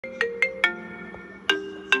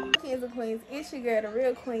kings and queens. It's your girl, the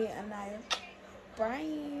real queen, ANYAH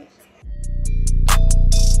Bryant.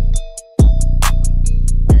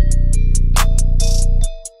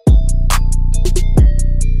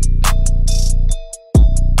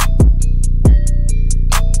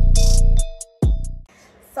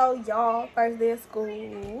 So y'all, first day of school.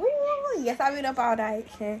 Woo, yes, I've been up all night.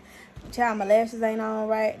 Child, my lashes ain't on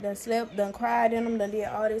right. Done slept, done cried in them, done did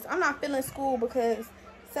all this. I'm not feeling school because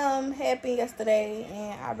something happened yesterday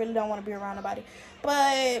and I really don't want to be around nobody.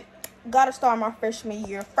 But gotta start my freshman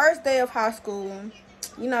year. First day of high school.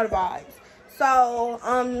 You know the vibes. So,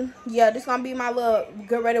 yeah, this gonna be my little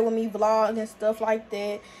get ready with me vlog and stuff like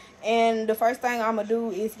that. And the first thing I'm gonna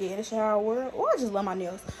do is get in the shower. Or I just love my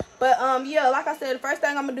nails. But, yeah, like I said, the first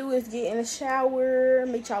thing I'm gonna do is get in the shower.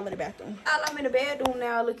 Meet y'all in the bathroom. I'm in the bedroom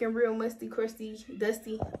now looking real musty, crusty,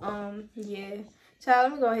 dusty. Yeah.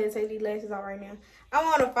 Child, let me go ahead and take these lashes out right now. I'm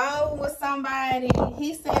on the phone with somebody.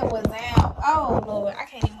 He said was down. Oh, Lord. I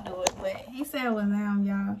can't even do it. But he said was down,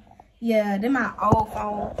 y'all. Yeah, they're my old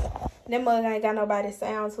phone. That mug ain't got nobody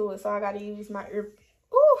sound to it, so I gotta use my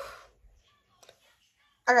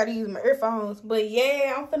I gotta use my earphones. But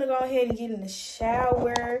yeah, I'm finna go ahead and get in the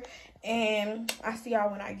shower, and I'll see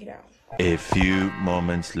y'all when I get out. A few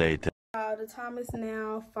moments later. The time is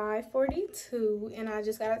now 5:42, and I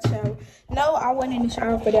just got out the shower. No, I wasn't in the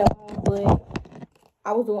shower for that long, but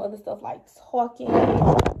I was doing other stuff like talking.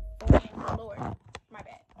 Lord, my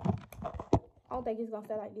bad. I don't think it's gonna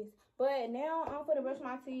stay like this. But now I'm gonna brush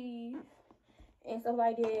my teeth and stuff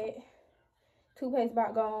like that. Toothpaste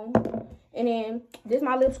about gone. And then this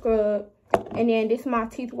my lip scrub. And then this my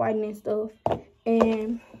teeth whitening stuff.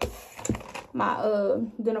 And my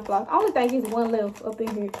dental floss. I only think it's one left up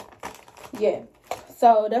in here. Yeah.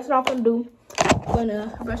 So that's what I'm gonna do. I'm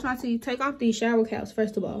gonna brush my teeth, take off these shower caps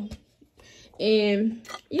first of all. And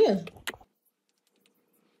yeah.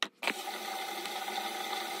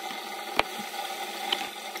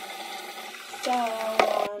 So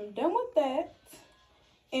I'm done with that.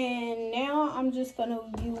 And now I'm just gonna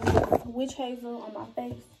use witch hazel on my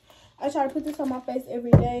face. I try to put this on my face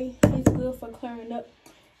every day. It's good for clearing up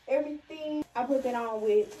everything. I put that on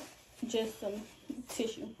with just some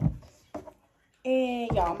tissue. And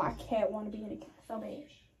y'all, my cat wanna be in the cat so bad.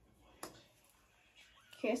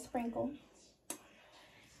 Hair sprinkle.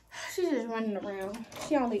 She's just running around.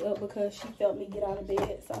 She only up because she felt me get out of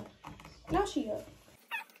bed. So now she up.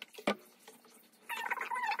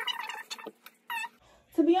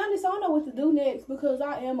 To be honest, I don't know what to do next because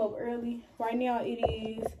I am up early. Right now it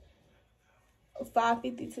is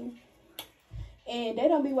 5:52. And they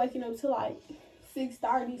don't be waking up till like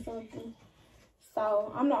 6:30 something.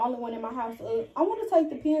 So I'm the only one in my house up. I want to take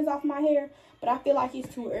the pins off my hair, but I feel like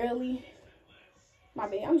it's too early. My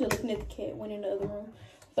bad, I'm just looking at the cat, went in the other room.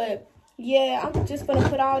 But yeah, I'm just gonna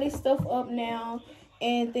put all this stuff up now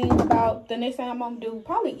and think about the next thing I'm gonna do.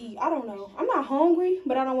 Probably eat, I don't know. I'm not hungry,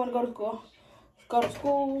 but I don't want to go to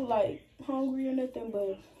school like hungry or nothing.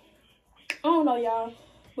 But I don't know, y'all,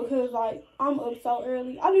 because like I'm up so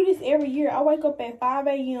early. I do this every year. I wake up at 5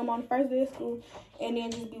 a.m. on the first day of school and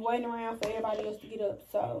then just be waiting around for everybody else to get up.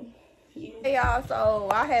 So yeah. Hey y'all, so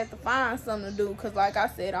I had to find something to do because like I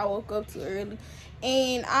said, I woke up too early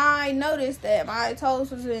and I noticed that my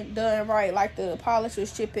toes wasn't done right, like the polish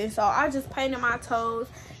was chipping. So I just painted my toes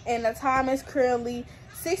and the time is currently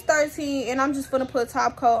 6:13, and I'm just gonna put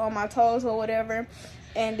top coat on my toes or whatever,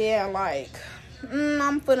 and then like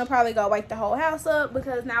I'm gonna probably go wake the whole house up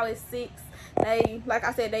because now it's 6. They, like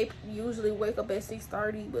I said, they usually wake up at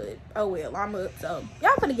 6:30, but oh well, I'm up, so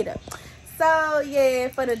y'all finna get up. So yeah,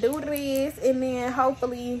 finna do this, and then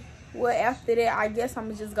hopefully, well, after that, I guess I'm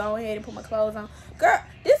gonna just go ahead and put my clothes on. Girl,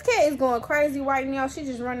 this cat is going crazy right now. She's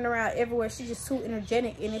just running around everywhere. She's just too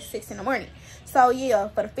energetic, and it's 6 in the morning. So yeah,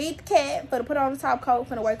 for to feed the cat, for to put on the top coat,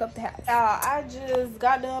 for to wake up the house. I just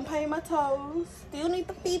got done painting my toes. Still need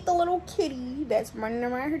to feed the little kitty that's running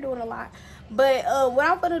around here doing a lot. But what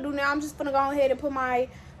I'm gonna do now, I'm just gonna go ahead and put my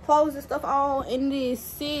clothes and stuff on. And it is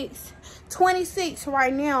 6:26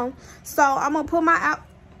 right now. So I'm gonna put my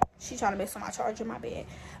She's trying to mess with my charger, my bad.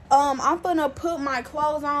 I'm gonna put my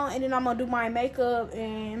clothes on and then I'm gonna do my makeup,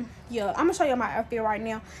 and yeah, I'm gonna show you my outfit right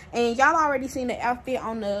now. And y'all already seen the outfit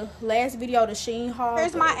on the last video, the Shein haul.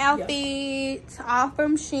 Here's my outfit, all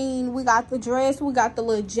from Shein. We got the dress, we got the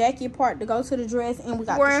little jacket part to go to the dress, and we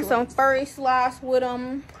got wearing some furry slides with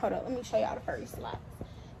them. Hold up, let me show y'all the furry slides.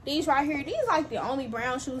 These right here, these like the only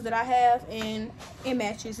brown shoes that I have, and it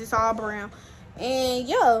matches. It's all brown. And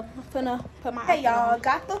yeah, I'm finna put my hey y'all,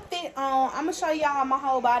 got the fit on. I'm gonna show y'all my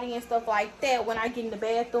whole body and stuff like that when I get in the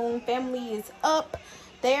bathroom. Family is up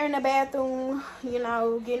they're in the bathroom, you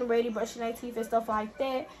know, getting ready, brushing their teeth and stuff like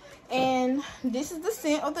that. And this is the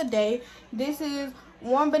scent of the day. This is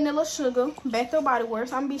warm vanilla sugar, Bath and Body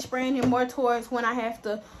Works. I'm gonna be spraying it more towards when I have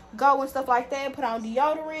to go and stuff like that. Put on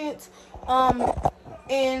deodorant.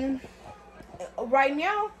 And right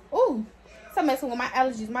now, ooh, so messing with my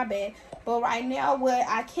allergies, my bad. But right now, what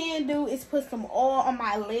I can do is put some oil on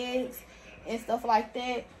my legs and stuff like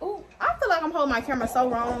that. Ooh, I feel like I'm holding my camera so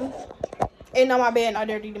wrong. And on my bed, not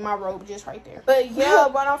dirty, my robe just right there. But yeah,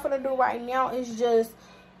 what I'm gonna do right now is just,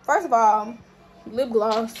 first of all, lip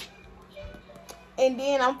gloss. And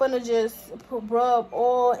then I'm gonna just rub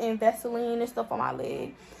oil and Vaseline and stuff on my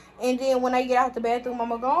leg. And then when I get out the bathroom, I'm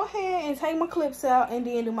gonna go ahead and take my clips out and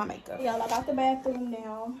then do my makeup. Y'all, I got the bathroom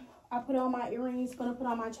now. I put on my earrings, gonna put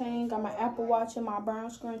on my chain, got my Apple Watch and my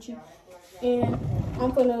brown scrunchie. And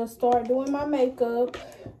I'm gonna start doing my makeup.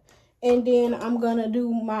 And then I'm gonna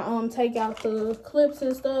do my, take out the clips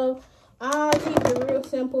and stuff. I keep it real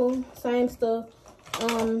simple, same stuff.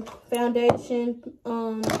 Foundation,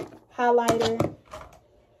 highlighter,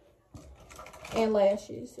 and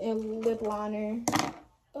lashes, and lip liner.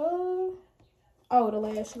 Oh, the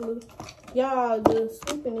lash glue. Y'all, the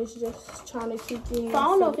sweeping is just trying to kick in. So I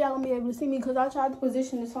don't know if y'all gonna be able to see me because I tried to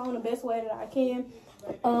position this phone the best way that I can.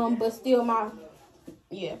 But still my,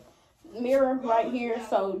 yeah, mirror right here.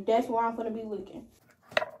 So that's where I'm gonna be looking.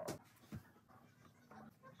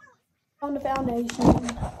 On the foundation,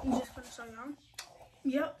 I'm just gonna show y'all.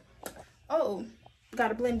 Yep. Oh,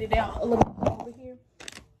 gotta blend it out a little bit over here.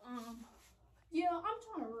 Yeah, I'm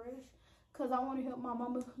trying to rush because I want to help my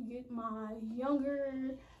mama get my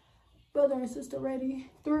younger brother and sister ready.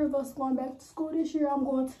 3 of us going back to school this year. I'm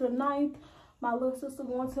going to the 9th. My little sister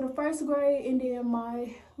going to the 1st grade, and then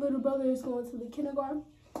my little brother is going to the kindergarten.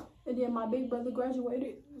 And then my big brother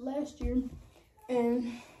graduated last year.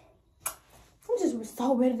 And I'm just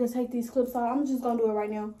so ready to take these clips out. I'm just gonna do it right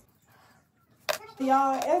now.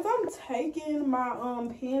 Y'all, as I'm taking my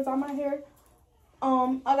pins on my hair,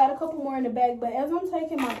 I got a couple more in the back, but as I'm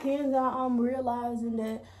taking my pins out, I'm realizing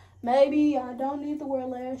that maybe I don't need to wear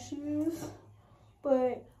lashes.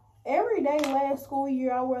 But every day last school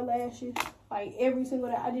year, I wear lashes. Like every single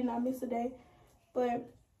day. I did not miss a day. But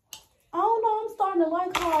I don't know, I'm starting to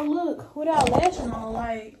like how I look without lashes on.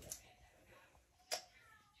 Like,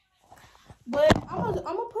 but I'm gonna put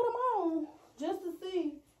them on just to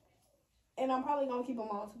see. And I'm probably gonna keep them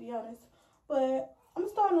on, to be honest. But I'm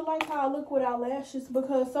starting to like how I look without lashes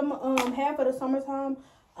because half of the summertime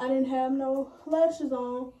I didn't have no lashes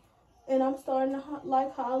on, and I'm starting to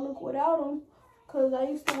like how I look without them because I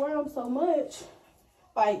used to wear them so much.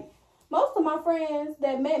 Like most of my friends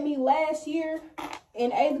that met me last year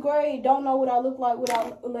in 8th grade don't know what I look like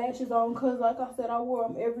without lashes on because, like I said, I wore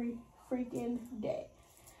them every freaking day.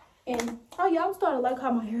 And oh yeah, I'm starting to like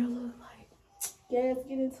how my hair look like. Yeah, let's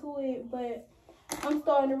get into it, but I'm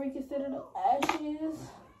starting to reconsider the lashes.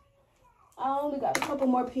 I only got a couple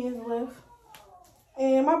more pins left.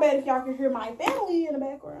 And my bad if y'all can hear my family in the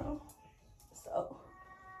background. So,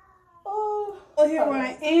 here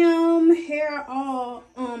I am, hair all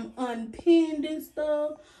unpinned and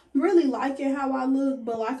stuff. I'm really liking how I look,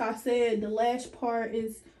 but like I said, the lash part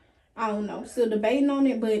is, I don't know, still debating on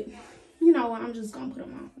it, but you know what, I'm just gonna put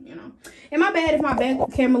them on, you know. And my bad if my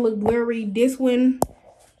back camera look blurry. This one,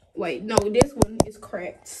 wait, no, this one is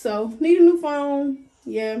cracked. So, need a new phone,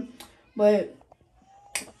 yeah. But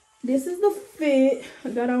this is the fit. I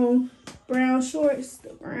got on brown shorts,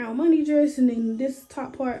 the brown money dress, and then this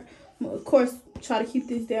top part. Of course, try to keep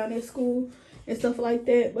this down at school and stuff like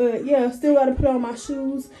that. But yeah, still gotta put on my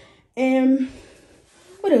shoes. And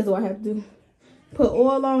what else do I have to do? Put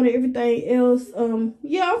oil on and everything else.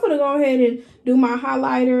 Yeah, I'm gonna go ahead and do my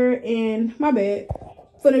highlighter and my bad.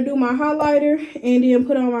 Gonna do my highlighter and then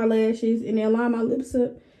put on my lashes and then line my lips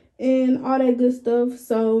up and all that good stuff.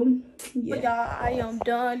 So yeah, but y'all, I am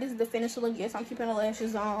done. This is the finished look. Yes, I'm keeping the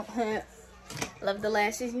lashes on. Love the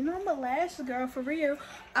lashes. You know, I'm a lash girl for real.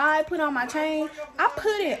 I put on my chain. I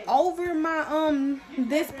put it over my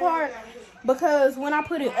this part because when I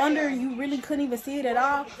put it under, you really couldn't even see it at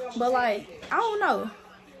all. But like, I don't know.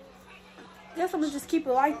 Guess I'm gonna just keep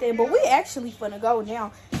it like that. But we actually finna go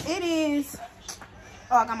now. It is,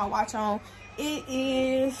 oh, I got my watch on. It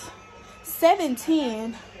is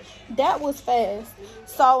 7:10. That was fast.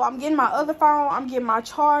 So I'm getting my other phone, I'm getting my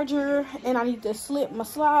charger, and I need to slip my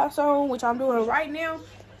slides on, which I'm doing right now.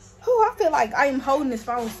 Whew, I feel like I am holding this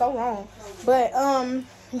phone so long. But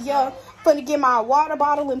yeah, gonna get my water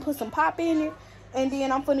bottle and put some pop in it. And then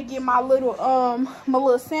I'm gonna get my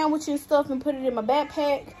little sandwich and stuff and put it in my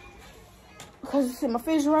backpack because it's in my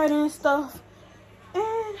refrigerator and stuff.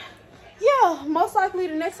 And yeah, most likely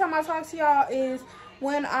the next time I talk to y'all is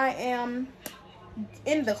when I am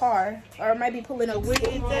in the car or maybe pulling up. We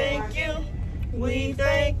thank you. We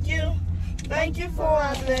thank you. Thank you for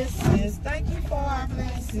our blessings. Thank you for our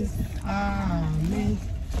blessings. Amen.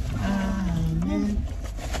 Amen.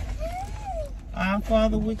 Our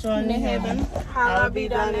Father which art in heaven, hallowed be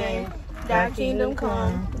thy name. Thy kingdom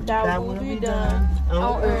come, thy will be done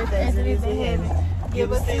on earth as it is in heaven.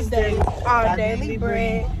 Give us this day our daily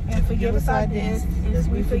bread, and forgive us our debts as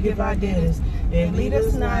we forgive our debtors. And lead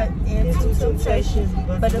us not into temptation,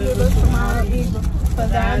 but deliver us from all evil. For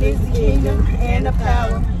thine is the kingdom, and the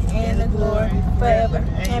power, and the glory, forever.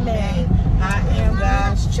 Amen. I am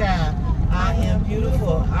God's child. I am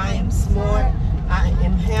beautiful. I am smart. I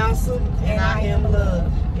am handsome. And I am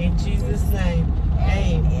loved. In Jesus' name,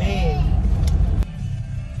 amen.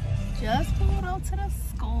 Just pulled up to the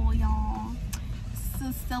school, y'all.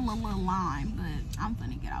 It's still a little line, but I'm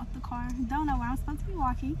gonna get out the car. Don't know where I'm supposed to be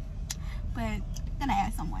walking, but gonna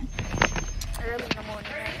ask someone. Early in the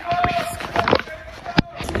morning.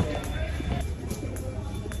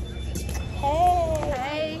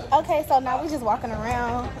 Hey. Okay, so now we just walking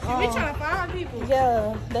around. We trying to find people.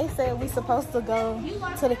 Yeah, they said we supposed to go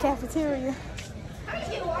to the cafeteria.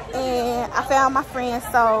 And I found my friends,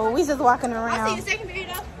 so we just walking around. I see the second period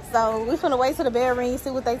though. So we finna wait till the bell rings, see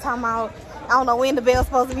what they talking about. I don't know when the bell's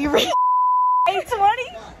supposed to be ringing.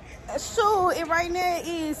 8:20? Sure, it right now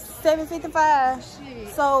is 7:55.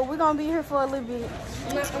 So we're gonna be here for a little bit.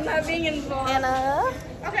 I'm not being involved. And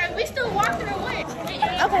Okay, we still walking away.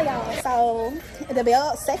 okay, y'all. So the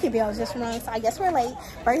bell, second bell just rung. So I guess we're late.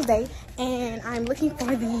 First day, and I'm looking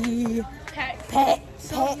for the pack.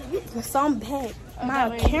 Some pack.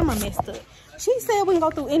 My camera messed up. She said we can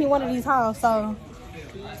go through any one of these halls, so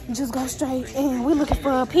just go straight. And we're looking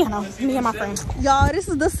for a piano. Me and my friend. Y'all, this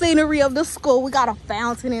is the scenery of the school. We got a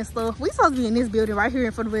fountain and stuff. We supposed to be in this building right here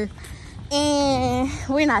in front of us, and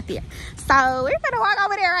we're not there. So we're gonna walk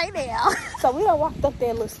over there right now. So we done walked up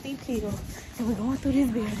that little steep hill, and we're going through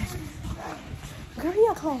this building. Girl,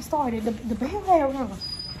 y'all clone started. The bell had run.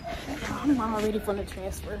 I'm already from the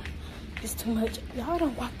transfer. It's too much. Y'all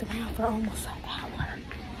done walked around for almost an hour.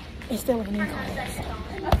 It's still in class.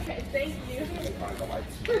 Okay, thank you.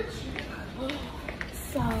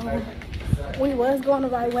 So we was going the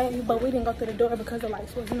right way, but we didn't go through the door because the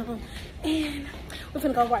lights wasn't on. And we're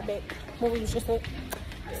gonna go right back where we was just at.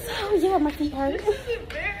 So yeah, my feet hurt.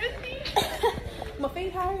 My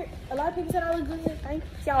feet hurt. A lot of people said I look good. Thank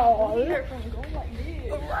y'all.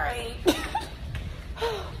 Right.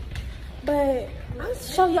 But I'll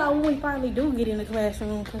show y'all when we finally do get in the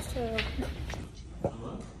classroom, cause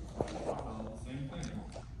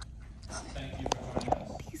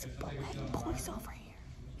these black boys over here.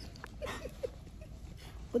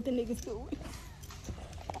 What the niggas doing?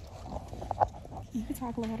 You can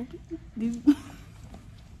talk louder.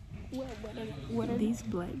 What are these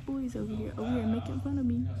black boys over here making fun of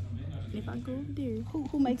me? If I go up there,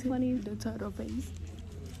 who makes fun of you? The turtle face.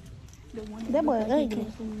 The one that boy ugly.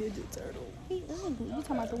 Ninja Turtle. He ugly. You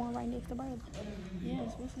talking about the one right next to Brother?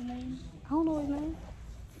 Yes. What's his name? I don't know his name.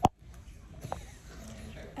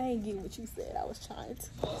 I ain't get what you said. I was trying to.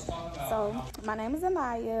 So my name is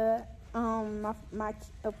ANYAH. My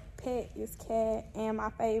pet is cat, and my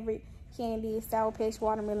favorite candy is Sour Patch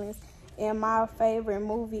watermelons, and my favorite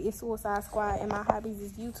movie is Suicide Squad, and my hobbies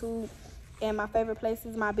is YouTube, and my favorite place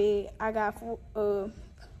is my bed. I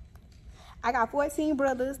got 14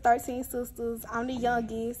 brothers, 13 sisters. I'm the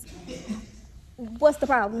youngest. What's the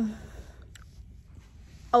problem?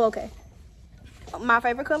 Oh, okay. My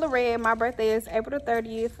favorite color red. My birthday is April the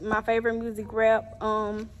 30th. My favorite music rap.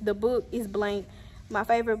 The book is blank. My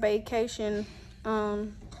favorite vacation. I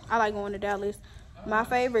like going to Dallas. My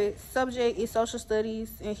favorite subject is social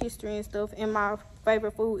studies and history and stuff. And my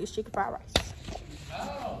favorite food is chicken fried rice.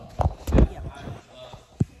 Yeah.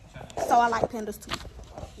 So I like pandas too.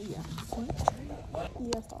 Yeah.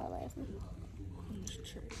 Yeah, start laughing.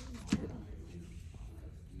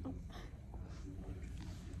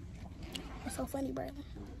 What's so funny, Brandon?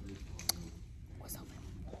 What's so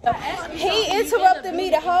funny? He interrupted me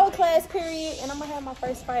the whole class period, and I'm gonna have my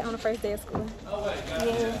first fight on the first day of school.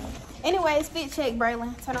 Yeah. Anyways, fit check,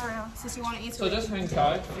 Braylon. Turn around since you want to interrupt. So just hang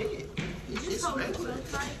tight. Excuse me.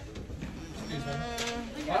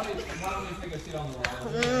 Why don't you take a seat on the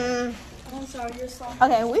wall? I'm sorry, you're sorry.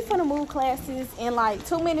 Okay, we finna move classes in like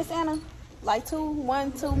 2 minutes, Anna. Like 2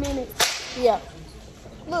 minutes. Yeah.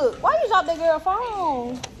 Look, why you drop that girl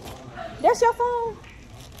phone? That's your phone?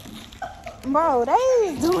 Bro,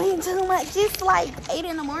 they doing too much. It's like 8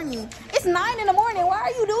 in the morning. It's 9 in the morning. Why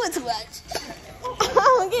are you doing too much? I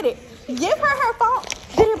don't get it. Give her phone.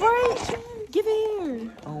 Did it break? Give it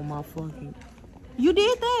here. Oh my fucking. You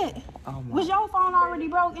did that? Oh my. Was your phone already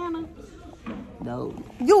broke, Anna? No.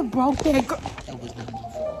 You broke that, girl. That was not my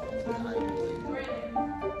fault.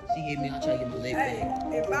 She hit me. I tried to get my leg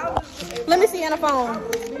back. Let me see Anna's phone.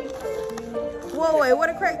 Whoa, wait, what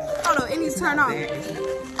a crack. Hold on, it needs to turn off.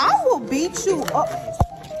 I will beat you up.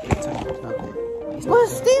 But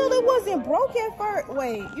still, it wasn't broke at first.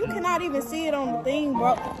 Wait, you cannot even see it on the thing,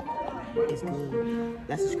 bro. It's good.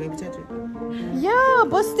 That's a screen protector? Yeah,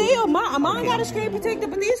 but still, mine got a screen protector,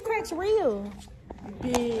 but these cracks real.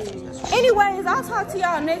 Anyways, I'll talk to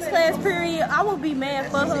y'all next class period. I will be mad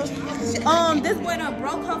for her. This boy done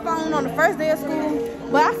broke her phone on the first day of school,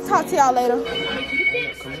 but I'll talk to y'all later.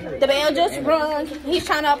 The bell just rung. He's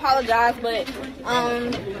trying to apologize, but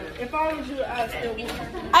If I was you, I'd still be.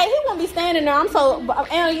 hey, he won't be standing there. I'm so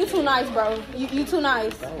Anna, you too nice, bro. You too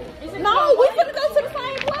nice. No, we finna go to the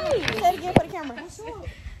same place. Say it again for the camera.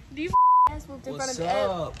 Do you ass whooped in front What's of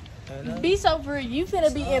up? Be so rude. You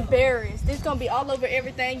finna be embarrassed. It's gonna be all over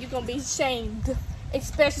everything. You're gonna be shamed.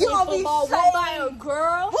 Especially You in gonna be football. shamed. What by a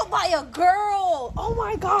girl? What by a girl? Oh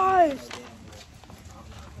my gosh.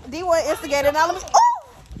 D1 instigated. Now let me. Oh!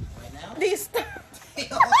 These. Why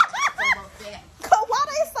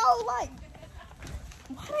they so like?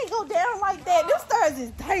 Why they go down like that? Them stairs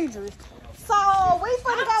is dangerous. So we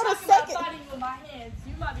finna go to second. I'm fighting with my hands.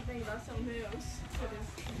 You might be thinking about something else.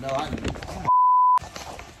 No, I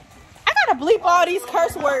I gotta bleep all these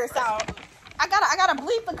curse words out. I gotta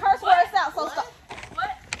bleep the curse words out. So stop.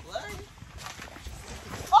 What?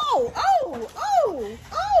 Oh.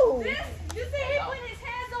 You said he put his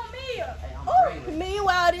hands on me. Oh.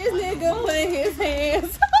 Meanwhile, this nigga put his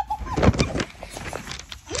hands.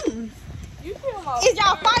 You feel my Is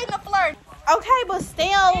y'all fighting or flirting? Okay, but still.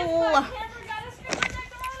 camera got a screen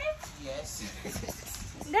protector on it? Yes.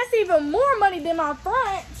 That's even more money than my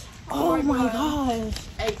front. Oh my gosh.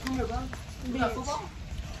 Hey, come here, bro. You got football?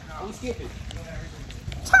 I'm skipping.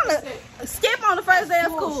 Trying to skip on the first day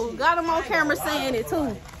of school. Got him on camera saying it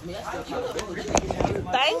too.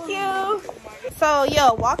 Thank you. So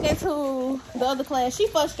yeah, walk into the other class. She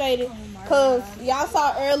frustrated because y'all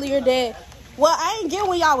saw earlier that. Well, I ain't get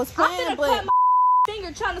when y'all was I'm playing, gonna but cut my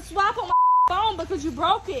finger trying to swap on my phone because you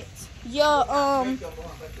broke it. yeah,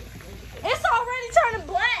 It's already turning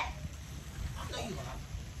black.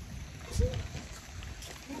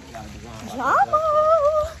 drama.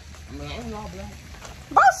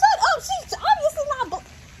 Bro, shut up. She's obviously not.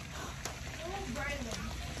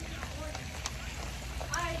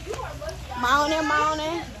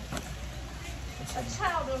 Morning.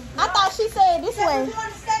 I thought she said this way. We're doing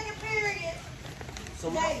the second period.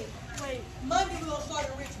 Today. Wait, Monday we're gonna start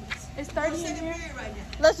Richmond. it's 30 in Second here. period right now.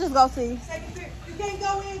 Let's just go see. Second period. You can't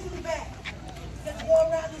go into the back. You have to go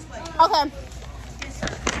around this way. Okay.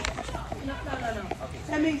 No.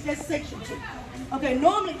 That means that's section 2. Okay,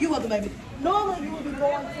 normally you are the baby. Normally you would be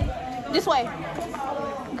going to This way.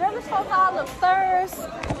 Girl, it's supposed to all upstairs.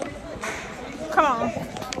 Come on.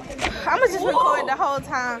 I'ma just record the whole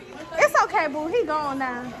time. It's okay, boo. He gone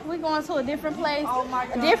now. We going to a different place.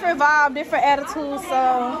 A different vibe, different attitude.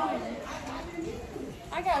 So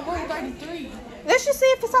I got room 33. let's just see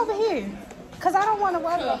if it's over here. Cause I don't want to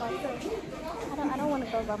worry by myself. I don't want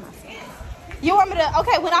to go by myself. You want me to?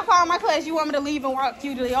 Okay, when I find my class, you want me to leave and walk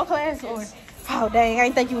you to your class, or? Oh dang, I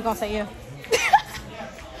didn't think you were gonna say yeah.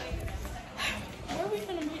 Where we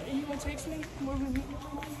gonna meet? Are you gonna text me? Where we meet?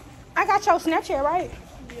 I got your Snapchat, right?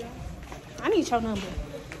 Yeah. I need your number.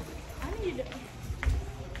 I need to.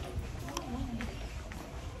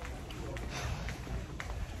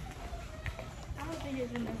 I don't think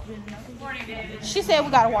it's enough. She said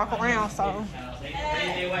we gotta walk around, so.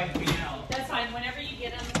 That's fine. Whenever you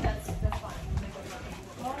get them, that's fine.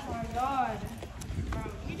 Oh my god.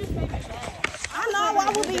 You just made me mad. I know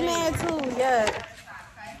I would be mad too. Yeah.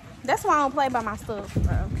 That's why I don't play by my stuff,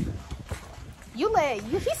 bro.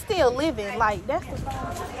 He's still living. Like that's the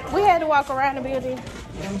problem. We had to walk around the building.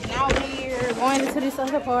 Now we're here going into this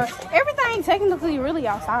other part. Everything technically really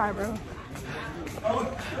outside, bro.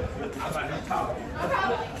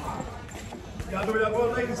 Y'all know where y'all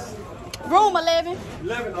going, ladies? Room 11.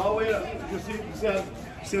 11, all the way up. You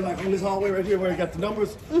see like in this hallway right here where you got the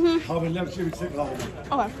numbers? Hallway 11 should be 6 hallway. Okay.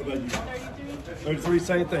 What about you? 33,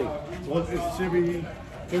 same thing. So it should be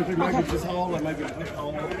 33 might be this hall or maybe this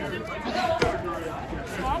hall over here.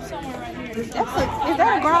 I'm somewhere right here. Is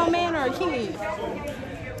that a grown man or a kid?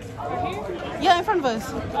 Yeah, in front of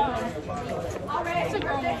us. It's a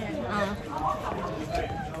girl man.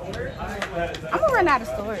 I'm gonna run out of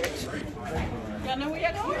storage. Y'all know where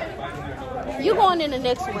y'all going? You going in the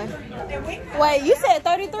next one. Wait, you said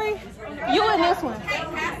 33? You in this one.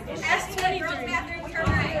 That's 23.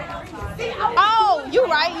 Oh, you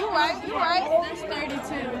right. That's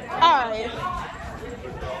 32. Alright.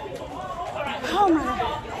 Oh my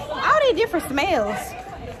God. All these different smells.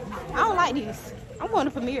 I don't like this. I'm going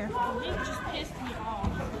to Premiere. It just pissed me off.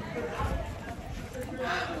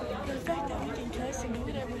 The fact that we can cuss and do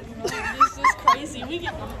whatever we want. This is crazy. We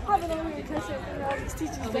can have it over here cussing and all these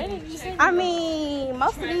teachers. They didn't use it. I mean,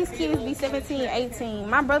 most of these kids be 17, 18.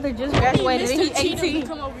 My brother just graduated and he's 18.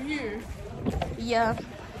 Come over here. Yeah.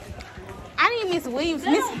 I need Miss Williams.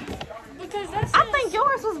 Because that's I think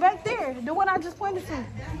yours was back there. The one I just pointed to.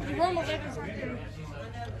 the room of is right there.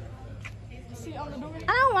 See on the door?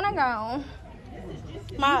 I don't want to go.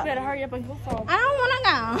 You better hurry up and go fall. I don't want to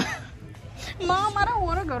go. Mom, I don't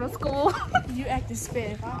want to go to school. You acting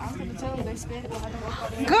sped. I'm going to tell them they sped.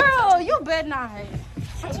 Girl, you better not.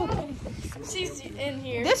 She's in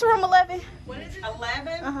here. This room 11. What is it?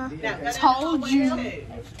 11? Uh-huh. No, Told you.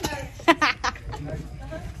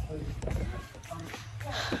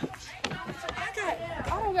 I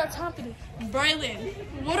don't got time for this. Braylon,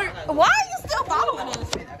 what are... Why are you still following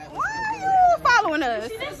us? Why are you following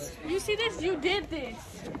us? You see this? You did this.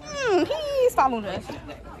 He's following us.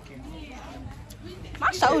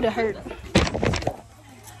 My shoulder hurt.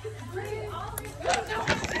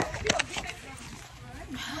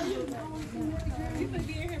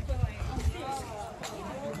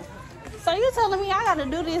 So you telling me I gotta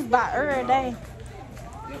do this by every day?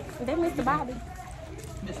 They Mr. Bobby.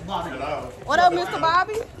 Mr. Bobby. What up, Mr.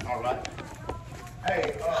 Bobby? All right.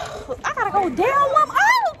 Hey, I gotta go down one.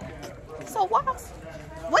 Oh! So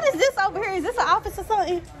what is this over here? Is this an office or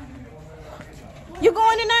something? You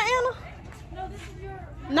going in there, Anna? No, this is your...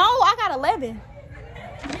 No, I got 11.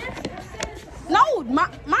 No,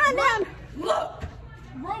 mine down. Look!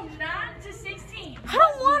 Room 9 to 16. I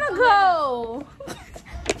don't want to go.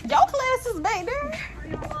 Your class is back there.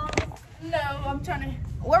 No, I'm trying to...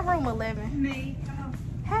 What room 11? Me.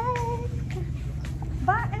 Hey.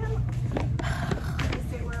 Bye, Anna.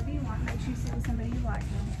 Sit wherever you want. Make sure you sit with somebody you like.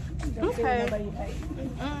 Don't sit with Okay. nobody you hate.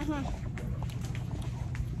 Mm-hmm.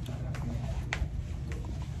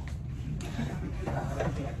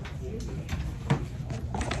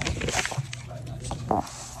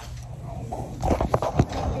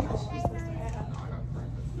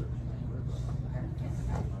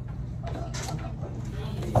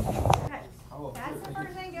 That's the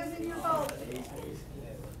first thing goes in your folder.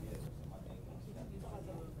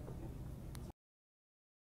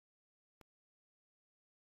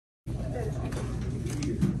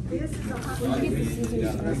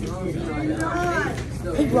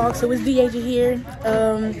 Hey vlog, so it's DH here.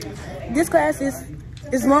 This class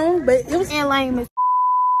is long, but it was And lame as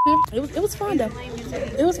it was fun though.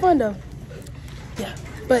 It was fun though. Yeah,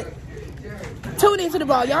 but tune into the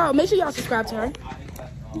vlog, y'all. Make sure y'all subscribe to her.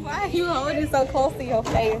 Why are you holding it so close to your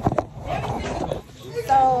face?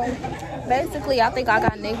 So basically, I think I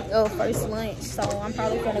got first lunch, so I'm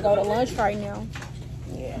probably gonna go to lunch right now.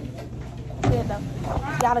 Yeah. Good though.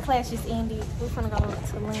 Y'all, the class just ended. We're gonna go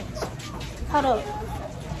to lunch. Hold up.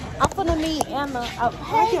 I'm gonna meet Anna.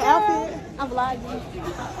 Hey, girl. I'm vlogging.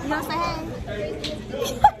 You wanna say hey?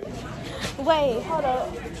 Wait, hold up.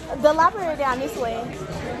 The library down this way.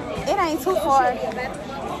 It ain't too far. I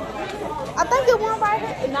think it one right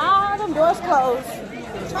here. Nah, them doors closed.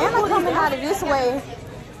 Anna coming out of this way.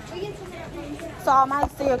 So I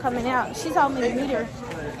might see her coming out. She told me to meet her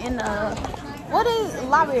in the, what is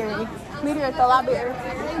library? Meet her at the library.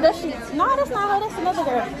 Does she? No, that's not her. That's another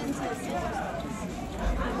girl.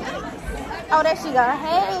 Oh, there she go.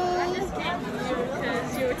 Hey.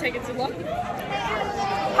 Because you were taking too long.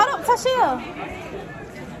 Hold up, Tashia.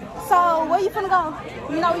 So, where you finna go?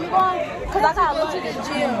 You know where you going? Because I gotta go to the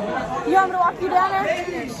gym. You want me to walk you down there?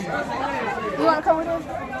 You want to come with us?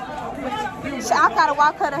 I gotta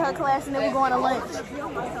walk her to her class and then we're going to lunch.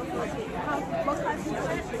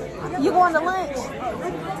 You going to lunch?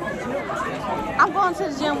 I'm going to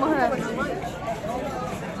the gym with her.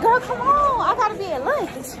 Girl, come on. I gotta be at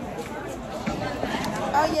lunch.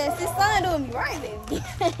 Oh, yes. This sun doing me right, baby.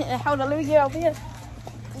 Hold on. Let me get over here.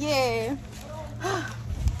 Yeah.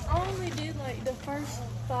 I only did like the first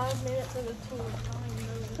 5 minutes of the tour.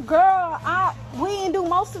 Girl, we didn't do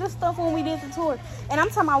most of the stuff when we did the tour. And I'm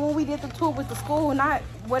talking about when we did the tour with the school, not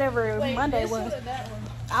whatever Monday was. That one.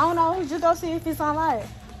 I don't know. Just go see if it's on live.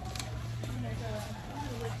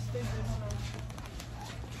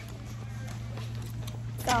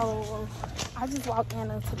 So, I just walked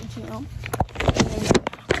Anna to the gym. And I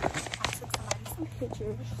took somebody some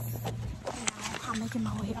pictures. Now, I'm making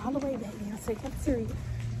my way all the way back now to the cafeteria.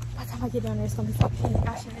 By the time I get down there, it's going to be so pink. I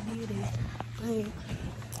should have did it. But,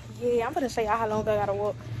 yeah, I'm gonna show y'all how long I gotta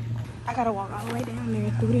walk. I gotta walk all the way down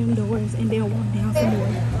there through them doors and then walk down some more.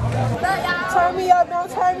 Turn me up,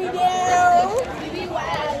 don't turn me down. We be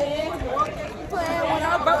wildin', playing with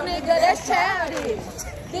our broke nigga, that's childish.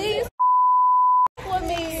 These with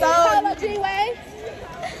me. So,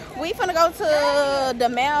 we finna go to the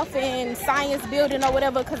math and science building or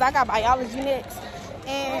whatever because I got biology next.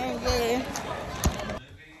 And yeah.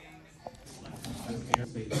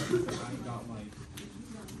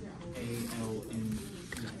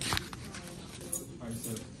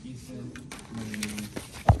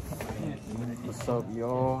 What's up,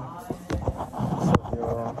 y'all? What's up,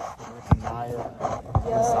 y'all? ANYAH.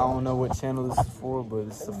 I don't know what channel this is for, but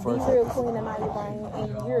it's the first. Be real Queen and ANYAH Bryan,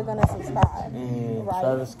 and you're gonna subscribe. And right.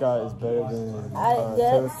 Travis Scott is better than.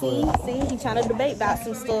 Yeah, see, he trying to debate about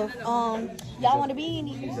some stuff. Y'all want to be in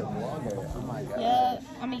it? He's a vlogger. Oh my god. Yeah,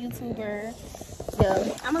 I'm a YouTuber.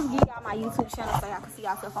 Yeah, I'm gonna give y'all my YouTube channel so y'all can see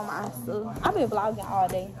y'all stuff on my stuff. I've been vlogging all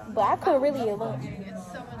day, but I could really look. It's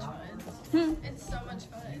so much fun. It's so much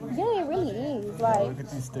fun. Yeah, it really is. Like, look at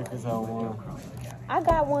these stickers I want. I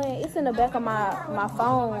got one. It's in the back of my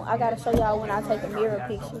phone. I gotta show y'all when I take a mirror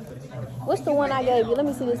picture. What's the one I gave you? Let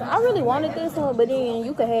me see this one. I really wanted this one, but then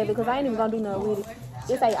you could have it because I ain't even gonna do nothing with it.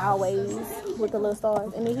 It's like always with the little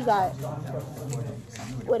stars, and then he got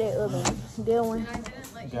what that other one? That one.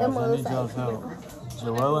 Guys, I need y'all's help.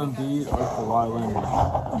 Joel Embiid or Kawhi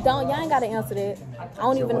Leonard? Y'all ain't gotta answer that. I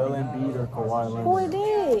don't even. Joel Embiid or Kawhi Leonard? Who it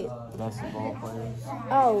did? Basketball players.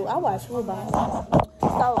 Oh, I watch football.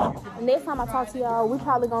 So next time I talk to y'all, we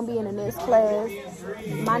probably gonna be in the next class.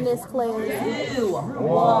 My next class is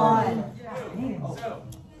 1.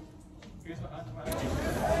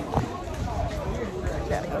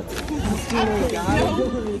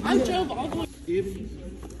 I drove all the way.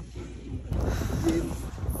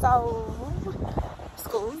 So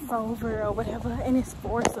school's over or whatever, and it's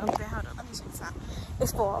 4 something. Hold on, let me check this out.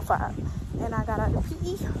 It's 4:05, and I got out of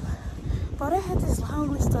PE. But they had this long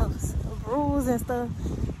list of rules and stuff,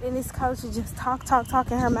 and this coach would just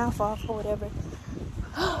talking her mouth off or whatever.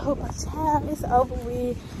 Oh, but child, it's over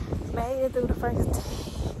with. Made it through the first day,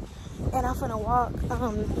 and I'm finna walk.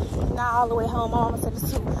 Not all the way home. My mama said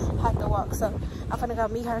it's too hot to walk, so I'm finna go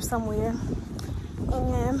meet her somewhere.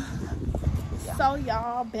 And so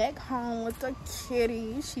y'all, back home with the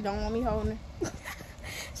kitty. She don't want me holding her.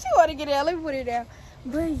 She want to get out. Let me put it down.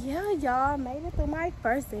 But yeah, y'all, made it through my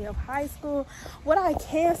first day of high school. What I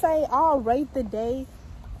can say, I'll rate the day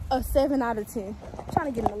a 7 out of 10. I'm trying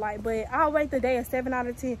to get in the light, but I'll rate the day a 7 out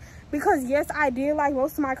of 10 because yes, I did like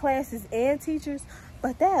most of my classes and teachers,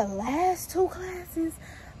 but that last 2 classes,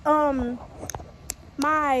 we only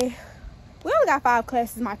got 5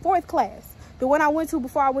 classes. My 4th class, the one I went to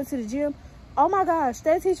before I went to the gym, oh my gosh,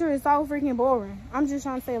 that teacher is so freaking boring. I'm just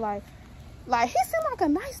trying to say, like he seemed like a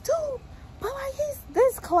nice dude, but like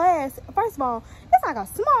this class, first of all, it's like a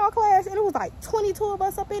small class, and it was like 22 of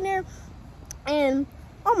us up in there, and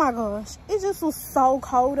oh my gosh, it just was so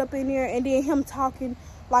cold up in there. And then him talking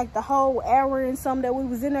like the whole hour and something that we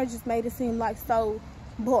was in there just made it seem like so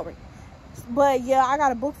boring. But yeah, I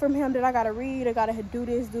got a book from him that I gotta read. I gotta do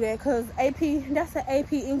this, do that, because AP, that's the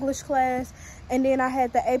AP English class. And then I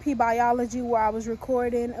had the AP Biology where I was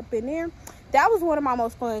recording up in there. That was one of my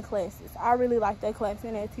most fun classes. I really liked that class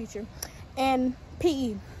and that teacher. And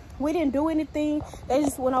PE, we didn't do anything. They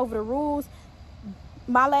just went over the rules.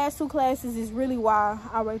 My last 2 classes is really why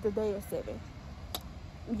I rate the day a 7.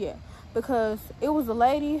 Yeah, because it was a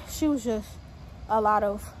lady. She was just a lot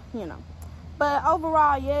of, you know. But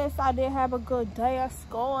overall, yes, I did have a good day at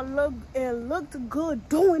school. It looked good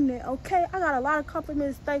doing it, okay? I got a lot of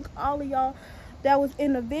compliments. Thank all of y'all that was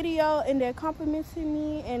in the video and that complimented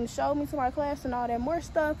me and showed me to my class and all that more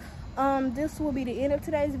stuff. This will be the end of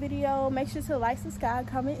today's video. Make sure to like, subscribe,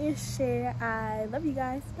 comment, and share. I love you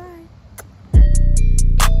guys. Bye.